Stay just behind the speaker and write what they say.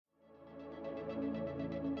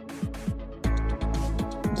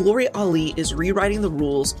Glory Ali is rewriting the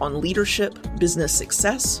rules on leadership, business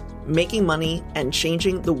success, making money, and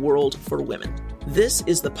changing the world for women. This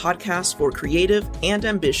is the podcast for creative and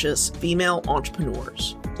ambitious female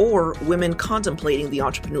entrepreneurs, or women contemplating the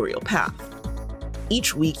entrepreneurial path.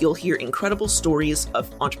 Each week, you'll hear incredible stories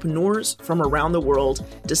of entrepreneurs from around the world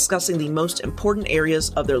discussing the most important areas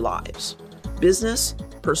of their lives: business,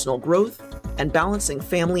 personal growth, and balancing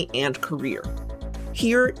family and career.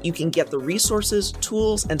 Here, you can get the resources,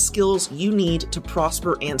 tools, and skills you need to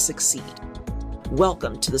prosper and succeed.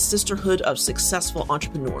 Welcome to the Sisterhood of Successful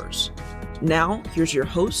Entrepreneurs. Now, here's your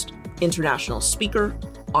host, international speaker,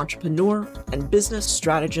 entrepreneur, and business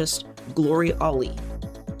strategist, Glory Ali.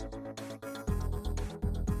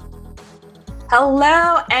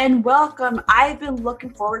 Hello and welcome. I've been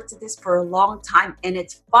looking forward to this for a long time, and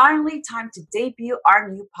it's finally time to debut our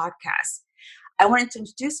new podcast. I wanted to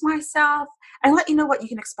introduce myself and let you know what you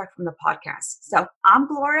can expect from the podcast. So I'm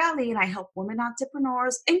Glory Ali, and I help women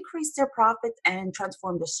entrepreneurs increase their profits and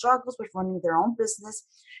transform their struggles with running their own business,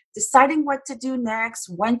 deciding what to do next,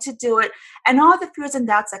 when to do it, and all the fears and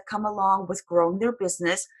doubts that come along with growing their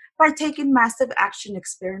business by taking massive action,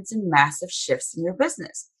 experiencing massive shifts in your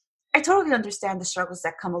business. I totally understand the struggles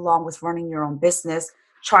that come along with running your own business,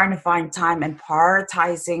 trying to find time and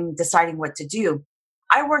prioritizing, deciding what to do.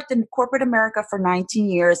 I worked in corporate America for 19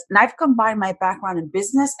 years, and I've combined my background in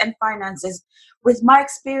business and finances with my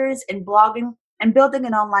experience in blogging and building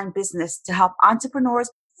an online business to help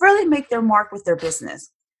entrepreneurs really make their mark with their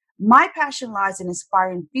business. My passion lies in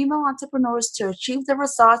inspiring female entrepreneurs to achieve the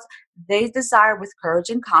results they desire with courage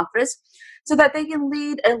and confidence so that they can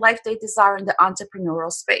lead a life they desire in the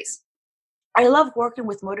entrepreneurial space. I love working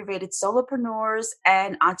with motivated solopreneurs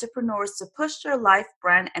and entrepreneurs to push their life,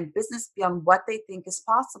 brand, and business beyond what they think is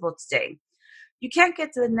possible today. You can't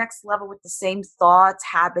get to the next level with the same thoughts,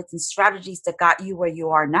 habits, and strategies that got you where you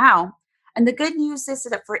are now. And the good news is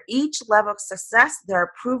that for each level of success, there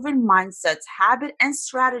are proven mindsets, habits, and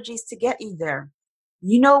strategies to get you there.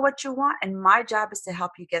 You know what you want, and my job is to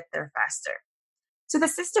help you get there faster. So the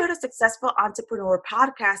Sisterhood of Successful Entrepreneur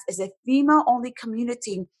podcast is a female-only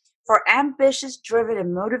community for ambitious, driven,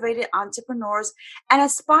 and motivated entrepreneurs and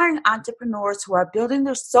aspiring entrepreneurs who are building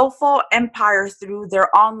their soulful empire through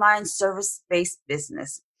their online service-based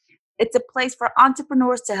business. It's a place for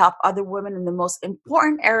entrepreneurs to help other women in the most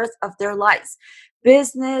important areas of their lives: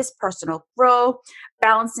 business, personal growth,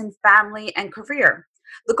 balancing family and career.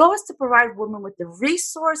 The goal is to provide women with the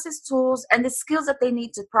resources, tools, and the skills that they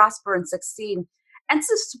need to prosper and succeed, and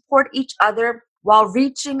to support each other while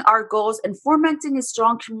reaching our goals and fomenting a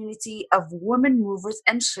strong community of women movers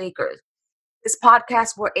and shakers. This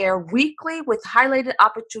podcast will air weekly with highlighted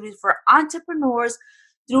opportunities for entrepreneurs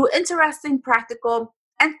through interesting, practical,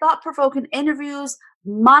 and thought-provoking interviews,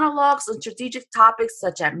 monologues on strategic topics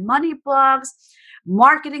such as money blogs,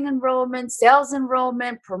 marketing enrollment, sales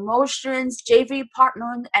enrollment, promotions, JV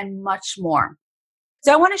partnering, and much more.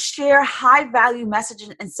 So I want to share high-value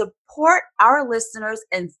messaging and support our listeners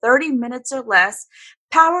in 30 minutes or less,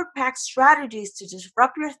 power-packed strategies to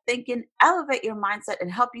disrupt your thinking, elevate your mindset,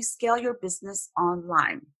 and help you scale your business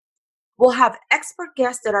online. We'll have expert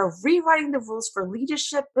guests that are rewriting the rules for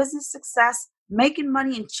leadership, business success, making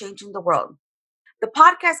money, and changing the world. The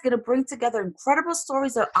podcast is going to bring together incredible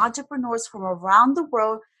stories of entrepreneurs from around the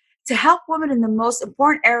world to help women in the most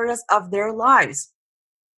important areas of their lives.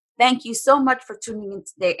 Thank you so much for tuning in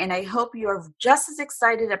today, and I hope you are just as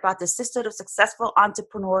excited about the Sisterhood of Successful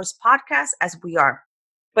Entrepreneurs podcast as we are.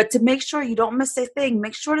 But to make sure you don't miss a thing,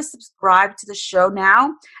 make sure to subscribe to the show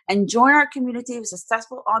now and join our community of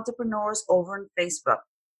successful entrepreneurs over on Facebook.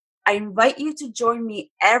 I invite you to join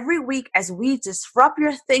me every week as we disrupt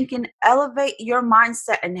your thinking, elevate your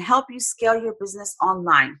mindset, and help you scale your business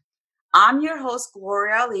online. I'm your host,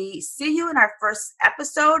 Glory Ali. See you in our first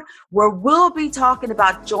episode where we'll be talking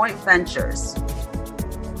about joint ventures.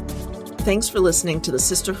 Thanks for listening to the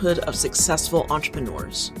Sisterhood of Successful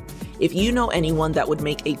Entrepreneurs. If you know anyone that would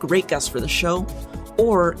make a great guest for the show,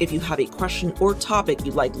 or if you have a question or topic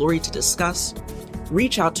you'd like Glory to discuss,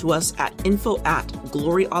 reach out to us at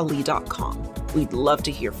info@gloryali.com. We'd love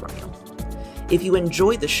to hear from you. If you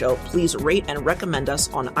enjoyed the show, please rate and recommend us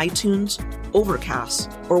on iTunes, Overcast,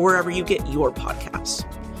 or wherever you get your podcasts.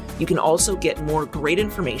 You can also get more great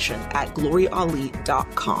information at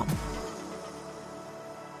gloryali.com.